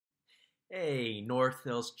Hey, North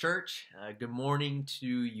Hills Church. Good morning to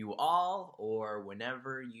you all, or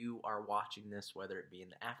whenever you are watching this, whether it be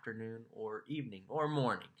in the afternoon or evening or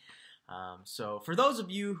morning. So, for those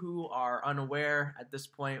of you who are unaware at this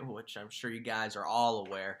point, which I'm sure you guys are all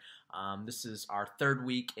aware, this is our third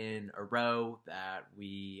week in a row that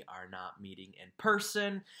we are not meeting in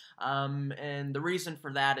person. And the reason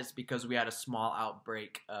for that is because we had a small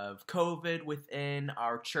outbreak of COVID within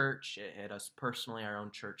our church. It hit us personally, our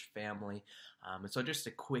own church family. And so, just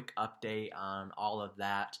a quick update on all of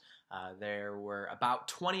that. There were about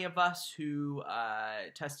 20 of us who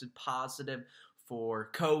tested positive for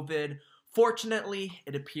COVID. Fortunately,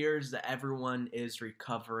 it appears that everyone is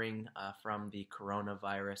recovering from the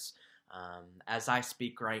coronavirus. As I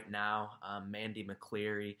speak right now, Mandy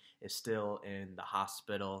McCleary is still in the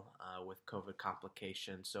hospital with COVID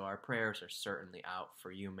complications, so our prayers are certainly out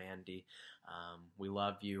for you, Mandy. We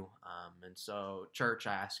love you. And so, church,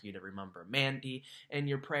 I ask you to remember Mandy in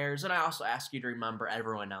your prayers, and I also ask you to remember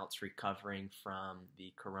everyone else recovering from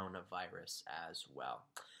the coronavirus as well.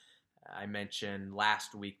 I mentioned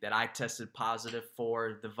last week that I tested positive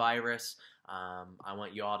for the virus. I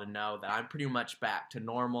want you all to know that I'm pretty much back to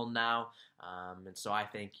normal now. And so I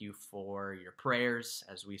thank you for your prayers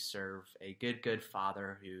as we serve a good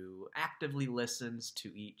Father who actively listens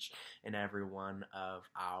to each and every one of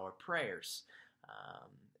our prayers.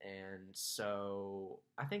 And so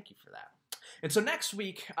I thank you for that. And so next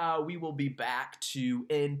week, we will be back to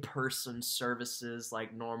in-person services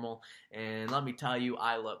like normal. And let me tell you,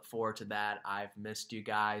 I look forward to that. I've missed you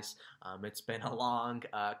guys. It's been a long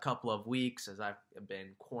couple of weeks as I've been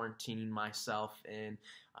quarantining myself in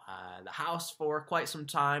the house for quite some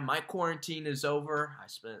time. My quarantine is over. I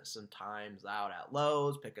spent some times out at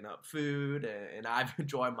Lowe's picking up food, and I've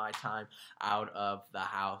enjoyed my time out of the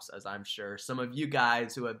house, as I'm sure some of you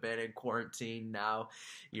guys who have been in quarantine now,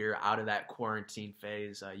 you're out of that quarantine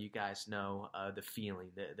phase. You guys know the feeling,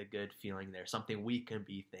 the good feeling there, something we can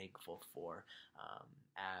be thankful for.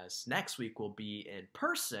 As next week will be in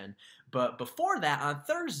person. But before that, on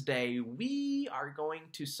Thursday, we are going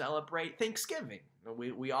to celebrate Thanksgiving.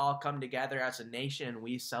 We all come together as a nation and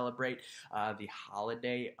we celebrate the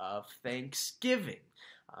holiday of Thanksgiving.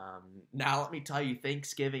 Now, let me tell you,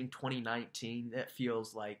 Thanksgiving 2019, it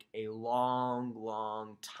feels like a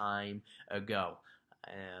long time ago.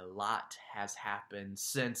 A lot has happened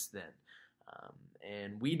since then.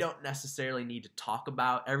 And we don't necessarily need to talk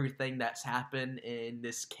about everything that's happened in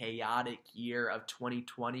this chaotic year of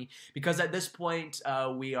 2020 because at this point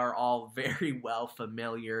we are all very well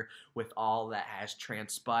familiar with all that has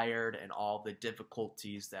transpired and all the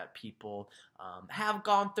difficulties that people have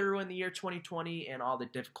gone through in the year 2020 and all the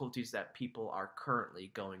difficulties that people are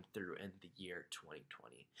currently going through in the year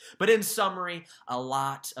 2020. But in summary, a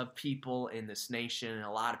lot of people in this nation and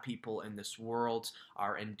a lot of people in this world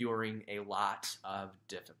are enduring a lot of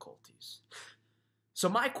difficulties. So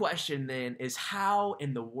my question then is how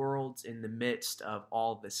in the world, in the midst of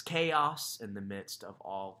all this chaos, in the midst of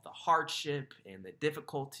all the hardship and the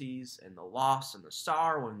difficulties and the loss and the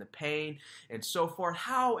sorrow and the pain and so forth,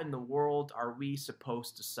 how in the world are we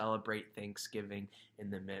supposed to celebrate Thanksgiving in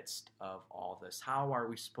the midst of all this? How are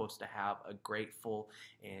we supposed to have a grateful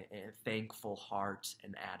and thankful heart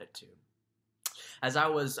and attitude? As I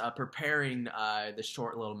was preparing this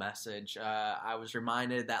short little message, I was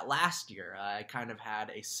reminded that last year I kind of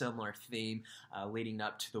had a similar theme leading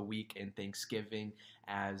up to the week in Thanksgiving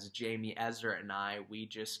as Jamie, Ezra, and we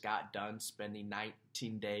just got done spending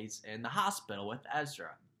 19 days in the hospital with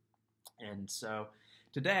Ezra. And so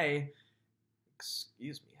today,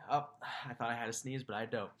 excuse me, I thought I had a sneeze, but I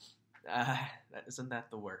don't. Isn't that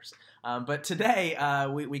the worst? But today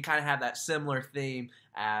we kind of have that similar theme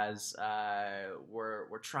as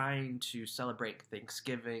we're trying to celebrate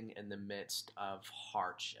Thanksgiving in the midst of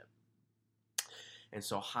hardship. And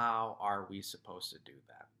so how are we supposed to do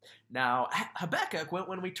that? Now, Habakkuk,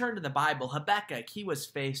 when we turn to the Bible, Habakkuk, he was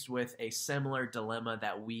faced with a similar dilemma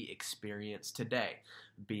that we experience today,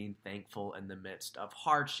 being thankful in the midst of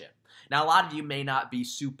hardship. Now, a lot of you may not be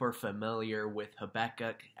super familiar with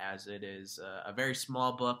Habakkuk, as it is a very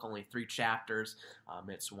small book, only 3 chapters.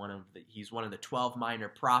 He's one of the 12 minor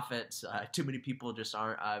prophets. Too many people just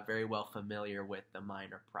aren't very well familiar with the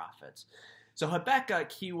minor prophets. So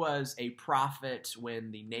Habakkuk, he was a prophet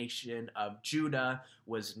when the nation of Judah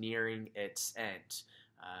was nearing its end.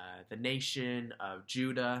 The nation of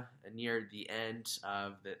Judah, near the end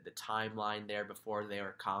of the timeline there before they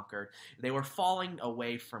were conquered, they were falling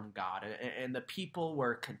away from God, and the people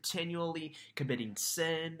were continually committing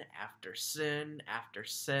sin after sin after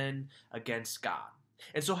sin against God.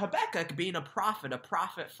 And so Habakkuk, being a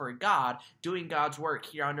prophet for God, doing God's work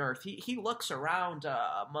here on earth, he looks around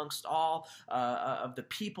amongst all of the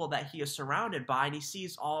people that he is surrounded by, and he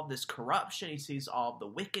sees all of this corruption, he sees all of the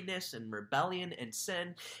wickedness and rebellion and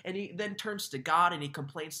sin, and he then turns to God and he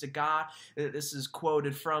complains to God. This is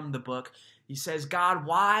quoted from the book. He says, "God,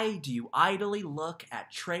 why do you idly look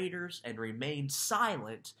at traitors and remain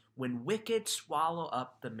silent when wicked swallow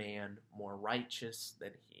up the man more righteous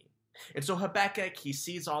than he?" And so Habakkuk, he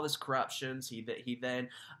sees all this corruptions. He then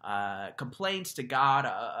complains to God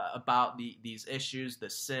about these issues, the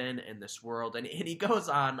sin in this world. And he goes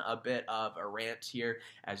on a bit of a rant here,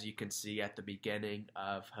 as you can see at the beginning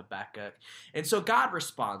of Habakkuk. And so God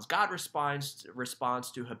responds. God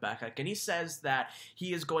responds to Habakkuk. And he says that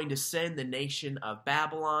he is going to send the nation of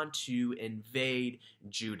Babylon to invade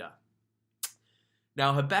Judah.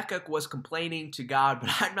 Now, Habakkuk was complaining to God, but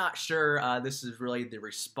I'm not sure this is really the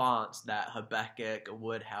response that Habakkuk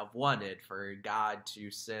would have wanted, for God to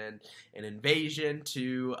send an invasion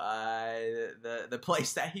to the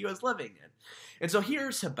place that he was living in. And so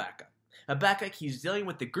here's Habakkuk. Habakkuk, he's dealing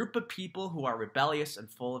with a group of people who are rebellious and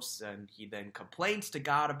full of sin. He then complains to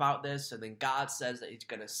God about this, and then God says that he's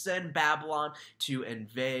going to send Babylon to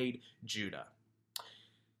invade Judah.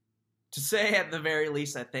 To say at the very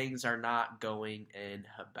least that things are not going in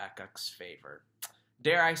Habakkuk's favor.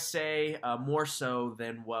 Dare I say, more so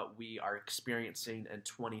than what we are experiencing in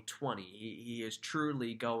 2020. He is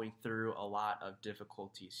truly going through a lot of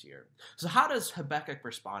difficulties here. So how does Habakkuk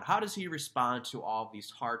respond? How does he respond to all these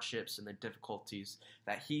hardships and the difficulties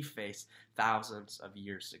that he faced thousands of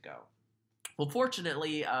years ago? Well,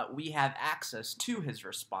 fortunately, we have access to his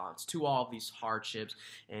response to all these hardships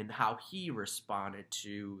and how he responded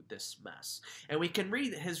to this mess. And we can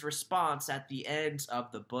read his response at the end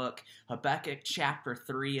of the book, Habakkuk chapter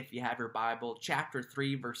 3, if you have your Bible, chapter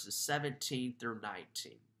 3, verses 17 through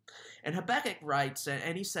 19. And Habakkuk writes,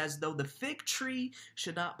 and he says, "Though the fig tree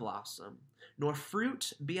should not blossom, nor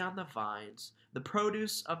fruit be on the vines, the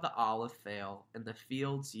produce of the olive fail, and the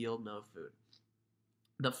fields yield no food.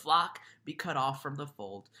 The flock be cut off from the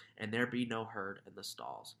fold, and there be no herd in the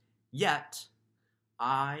stalls. Yet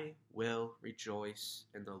I will rejoice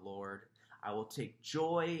in the Lord. I will take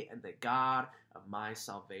joy in the God of my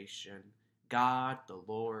salvation. God, the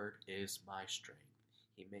Lord, is my strength.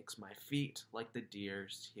 He makes my feet like the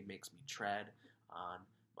deer's. He makes me tread on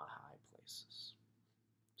my high places."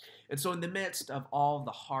 And so in the midst of all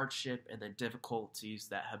the hardship and the difficulties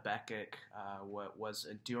that Habakkuk was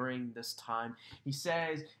enduring this time, he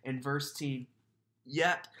says in verse 10,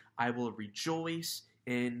 "Yet I will rejoice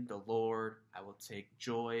in the Lord. I will take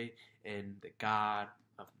joy in the God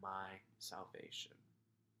of my salvation."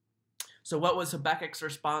 So what was Habakkuk's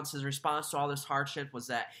response? His response to all this hardship was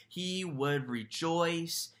that he would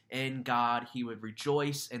rejoice in God. He would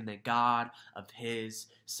rejoice in the God of his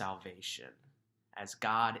salvation, as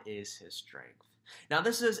God is his strength. Now,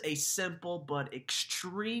 this is a simple but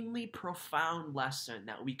extremely profound lesson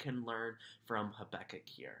that we can learn from Habakkuk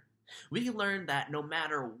here. We learn that no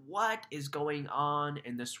matter what is going on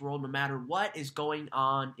in this world, no matter what is going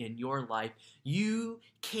on in your life, you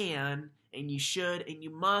can and you should and you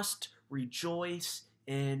must rejoice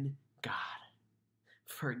in God.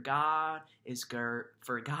 For God is good,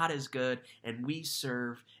 and we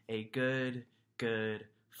serve a good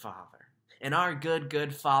Father. And our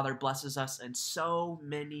good Father blesses us in so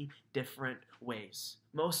many different ways,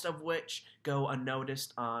 most of which go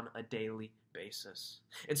unnoticed on a daily basis.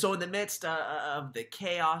 And so in the midst of the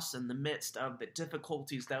chaos, in the midst of the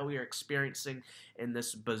difficulties that we are experiencing in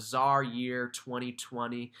this bizarre year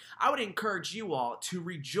 2020, I would encourage you all to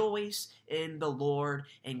rejoice in the Lord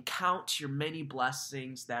and count your many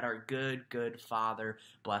blessings that our good Father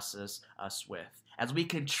blesses us with, as we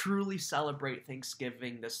can truly celebrate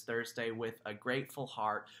Thanksgiving this Thursday with a grateful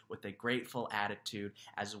heart, with a grateful attitude,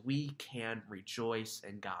 as we can rejoice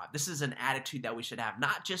in God. This is an attitude that we should have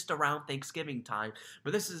not just around Thanksgiving time,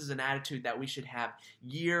 but this is an attitude that we should have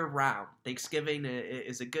year-round. Thanksgiving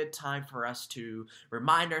is a good time for us to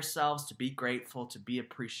remind ourselves to be grateful, to be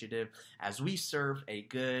appreciative, as we serve a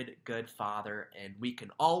good Father, and we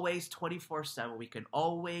can always, 24/7, we can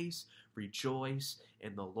always rejoice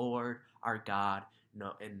in the Lord our God,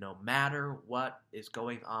 and no matter what is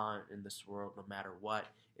going on in this world, no matter what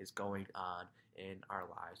is going on in our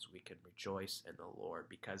lives, we can rejoice in the Lord,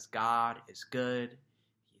 because God is good,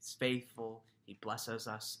 He's faithful, He blesses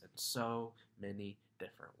us in so many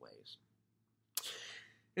different ways.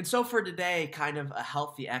 And so for today, kind of a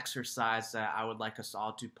healthy exercise that I would like us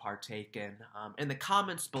all to partake in the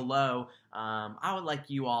comments below, I would like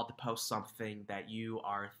you all to post something that you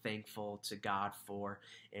are thankful to God for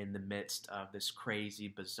in the midst of this crazy,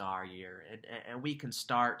 bizarre year. And we can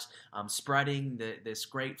start spreading this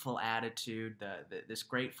grateful attitude, this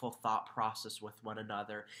grateful thought process with one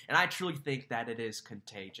another. And I truly think that it is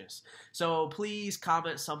contagious. So please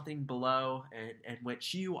comment something below in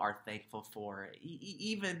which you are thankful for,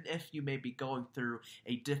 even if you may be going through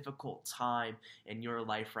a difficult time in your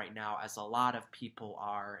life right now, as a lot of people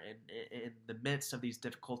are. And in the midst of these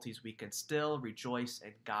difficulties, we can still rejoice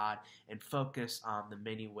in God and focus on the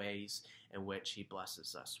many ways in which He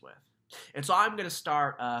blesses us with. And so I'm going to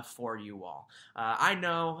start for you all. I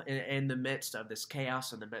know in the midst of this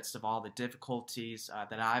chaos, in the midst of all the difficulties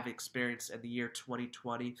that I've experienced in the year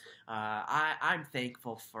 2020, I'm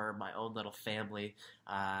thankful for my own little family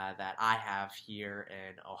that I have here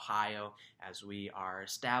in Ohio, as we are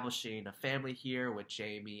establishing a family here with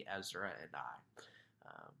Jamie, Ezra, and I.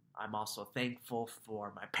 I'm also thankful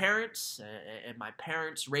for my parents and my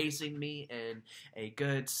parents raising me in a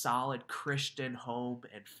good, solid Christian home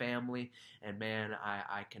and family. And man,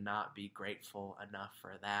 I cannot be grateful enough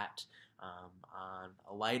for that. On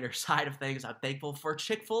a lighter side of things, I'm thankful for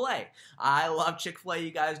Chick-fil-A. I love Chick-fil-A.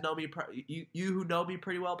 You guys know me, you who know me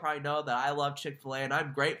pretty well probably know that I love Chick-fil-A, and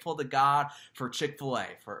I'm grateful to God for Chick-fil-A,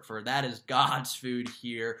 for that is God's food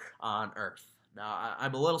here on earth. Now,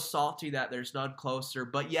 I'm a little salty that there's none closer,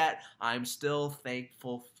 but yet I'm still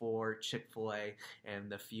thankful for Chick-fil-A and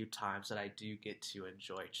the few times that I do get to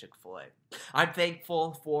enjoy Chick-fil-A. I'm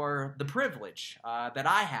thankful for the privilege that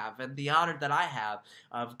I have and the honor that I have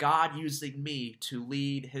of God using me to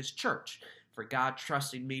lead His church, for God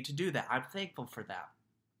trusting me to do that. I'm thankful for that.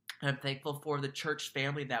 I'm thankful for the church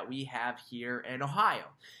family that we have here in Ohio,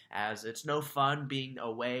 as it's no fun being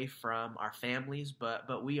away from our families,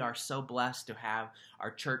 but we are so blessed to have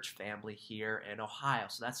our church family here in Ohio.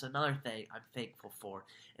 So that's another thing I'm thankful for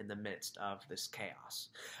in the midst of this chaos.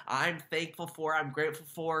 I'm grateful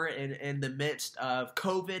for in the midst of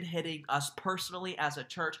COVID hitting us personally as a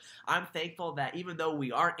church. I'm thankful that even though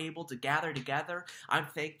we aren't able to gather together, I'm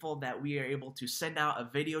thankful that we are able to send out a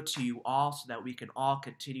video to you all so that we can all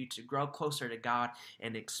continue to grow closer to God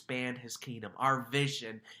and expand His kingdom, our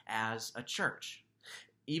vision as a church.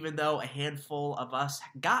 Even though a handful of us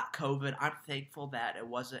got COVID, I'm thankful that it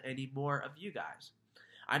wasn't any more of you guys.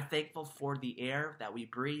 I'm thankful for the air that we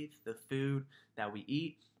breathe, the food that we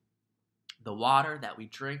eat, the water that we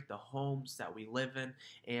drink, the homes that we live in,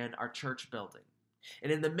 and our church building.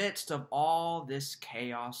 And in the midst of all this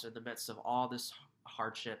chaos, in the midst of all this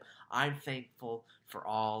hardship, I'm thankful for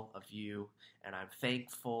all of you, and I'm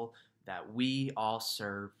thankful that we all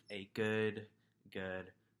serve a good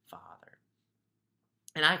Father.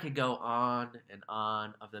 And I could go on and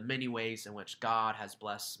on of the many ways in which God has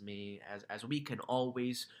blessed me, as we can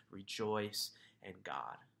always rejoice in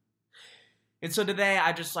God. And so today,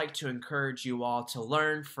 I'd just like to encourage you all to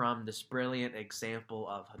learn from this brilliant example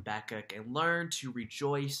of Habakkuk and learn to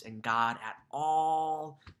rejoice in God at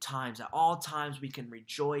all times. At all times, we can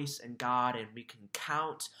rejoice in God, and we can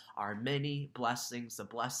count our many blessings, the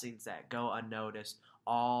blessings that go unnoticed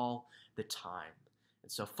all the time.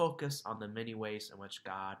 And so focus on the many ways in which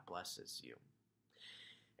God blesses you.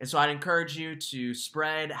 And so I'd encourage you to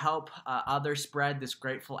help others spread this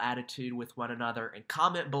grateful attitude with one another, and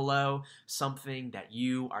comment below something that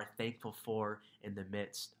you are thankful for in the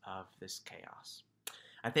midst of this chaos.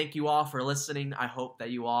 I thank you all for listening. I hope that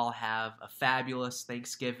you all have a fabulous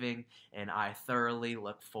Thanksgiving, and I thoroughly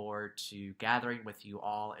look forward to gathering with you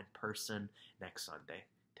all in person next Sunday.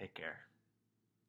 Take care.